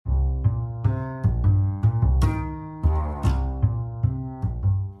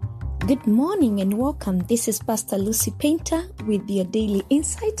Good morning and welcome. This is Pastor Lucy Painter with your daily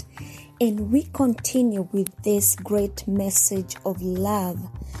insight, and we continue with this great message of love,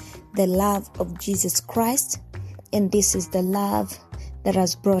 the love of Jesus Christ, and this is the love that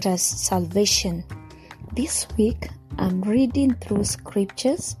has brought us salvation. This week, I'm reading through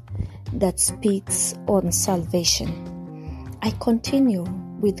scriptures that speaks on salvation. I continue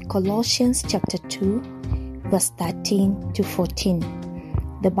with Colossians chapter 2, verse 13 to 14.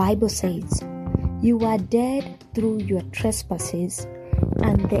 The Bible says, "You are dead through your trespasses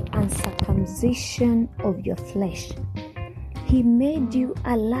and the uncircumcision of your flesh. He made you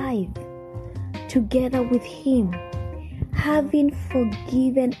alive together with him, having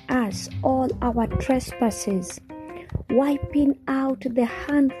forgiven us all our trespasses, wiping out the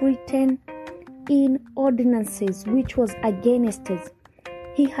handwritten in ordinances which was against us.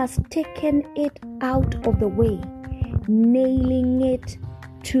 He has taken it out of the way, nailing it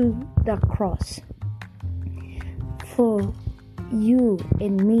to the cross." For you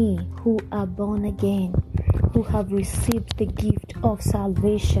and me who are born again, who have received the gift of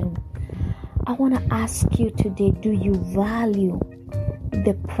salvation, I want to ask you today, do you value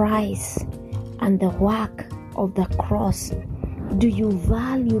the price and the work of the cross? Do you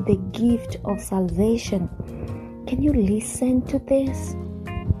value the gift of salvation? Can you listen to this?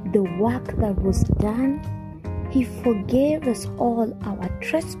 The work that was done, He forgave us all our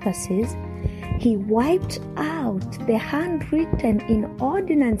trespasses. He wiped out the handwritten in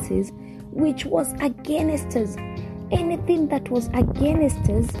ordinances which was against us. Anything that was against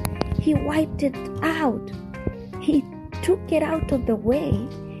us, He wiped it out. He took it out of the way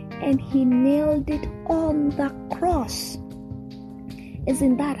and He nailed it on the cross.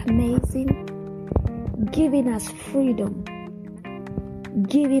 Isn't that amazing? Giving us freedom,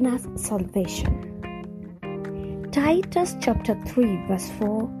 giving us salvation. Titus chapter 3 verse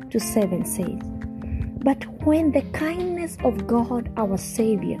 4 to 7 says, "But when the kindness of God our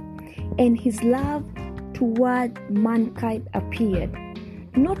Savior and His love toward mankind appeared,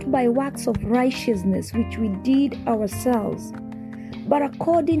 not by works of righteousness which we did ourselves, but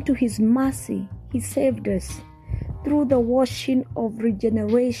according to His mercy He saved us through the washing of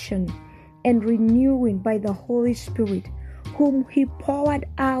regeneration and renewing by the Holy Spirit, whom He poured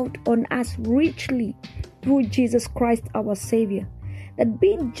out on us richly through Jesus Christ our Savior, that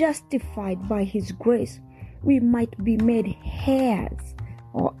being justified by His grace, we might be made heirs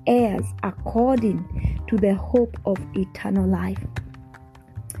or heirs according to the hope of eternal life."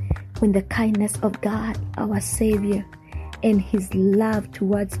 When the kindness of God our Savior and His love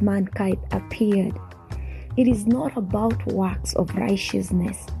towards mankind appeared, it is not about works of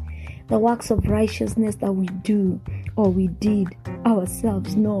righteousness, the works of righteousness that we do or we did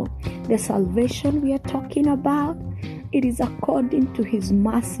ourselves. No, the salvation we are talking about, it is according to His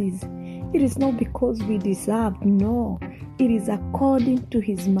mercies. It is not because we deserve. No, it is according to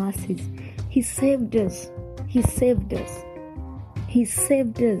His mercies. He saved us. He saved us. He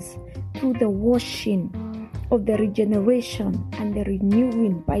saved us through the washing of the regeneration and the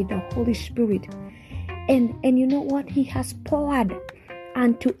renewing by the Holy Spirit. And you know what? He has poured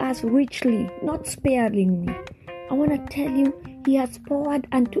unto us richly, not sparingly. I want to tell you, He has poured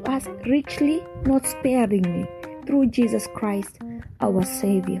unto us richly, not sparingly, through Jesus Christ, our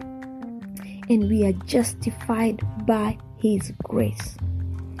Savior. And we are justified by His grace.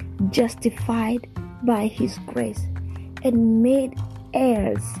 Justified by His grace. And made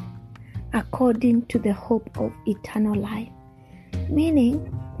heirs according to the hope of eternal life. Meaning,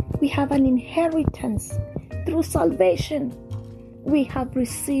 we have an inheritance through salvation. We have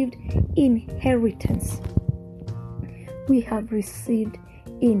received inheritance. We have received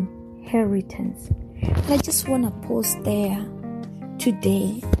inheritance. I just want to pause there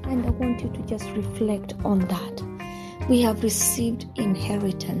today, and I want you to just reflect on that. We have received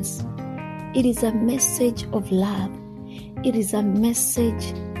inheritance. It is a message of love. It is a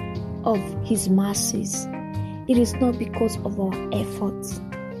message of His mercies. It is not because of our efforts.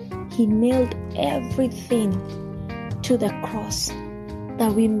 He nailed everything to the cross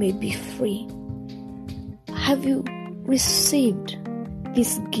that we may be free. Have you received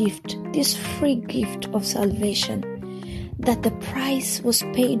this gift, this free gift of salvation, that the price was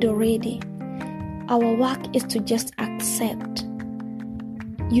paid already? Our work is to just accept.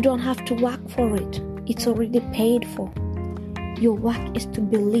 You don't have to work for it. It's already paid for. Your work is to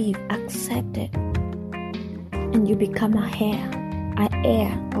believe, accept it, and you become an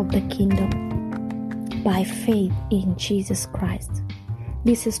heir of the kingdom by faith in Jesus Christ.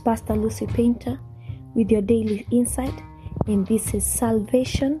 This is Pastor Lucy Painter with your daily insight, and this is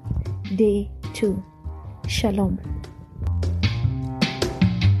Salvation Day 2. Shalom.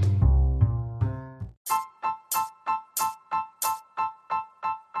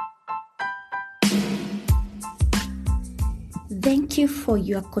 Thank you for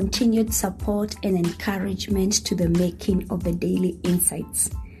your continued support and encouragement to the making of the Daily Insights,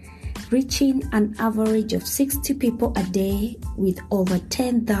 reaching an average of 60 people a day with over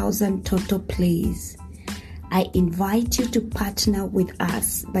 10,000 total plays. I invite you to partner with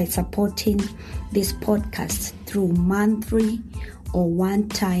us by supporting this podcast through monthly or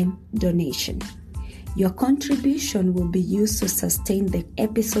one-time donation. Your contribution will be used to sustain the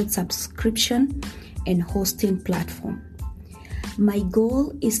episode subscription and hosting platform. My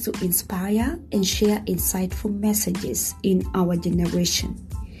goal is to inspire and share insightful messages in our generation,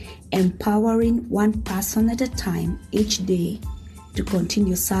 empowering one person at a time each day to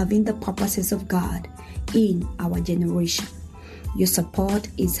continue serving the purposes of God in our generation. Your support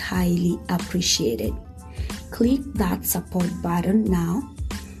is highly appreciated. Click that support button now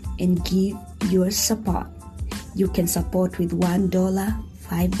and give your support. You can support with $1,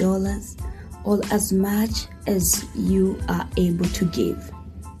 $5, or as much as you are able to give.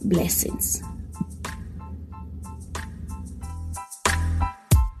 Blessings.